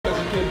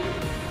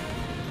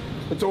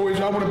It's always,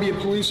 I want to be a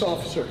police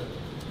officer.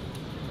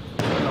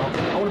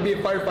 I want to be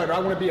a firefighter. I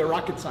want to be a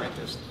rocket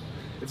scientist.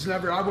 It's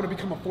never, I want to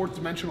become a fourth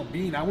dimensional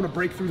being. I want to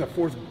break through the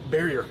fourth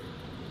barrier,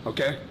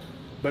 okay?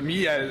 But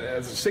me,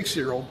 as a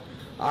 6-year-old,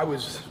 I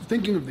was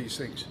thinking of these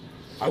things.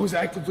 I was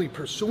actively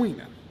pursuing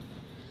them.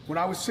 When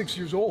I was 6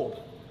 years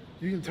old,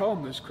 you can tell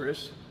them this,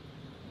 Chris,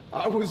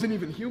 I wasn't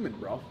even human,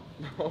 bro.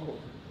 No.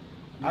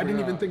 I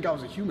didn't even think I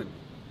was a human.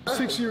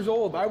 6 years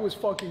old, I was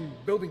fucking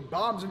building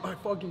bombs in my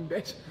fucking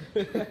base.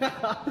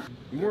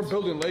 We weren't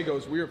building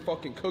Legos, we were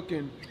fucking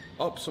cooking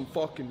up some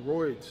fucking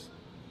roids.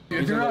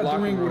 If you're not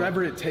doing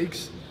whatever it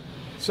takes,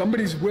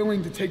 somebody's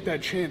willing to take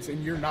that chance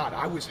and you're not.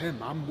 I was him.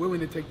 I'm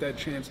willing to take that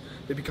chance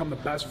to become the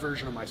best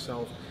version of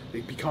myself,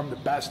 to become the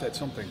best at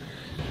something.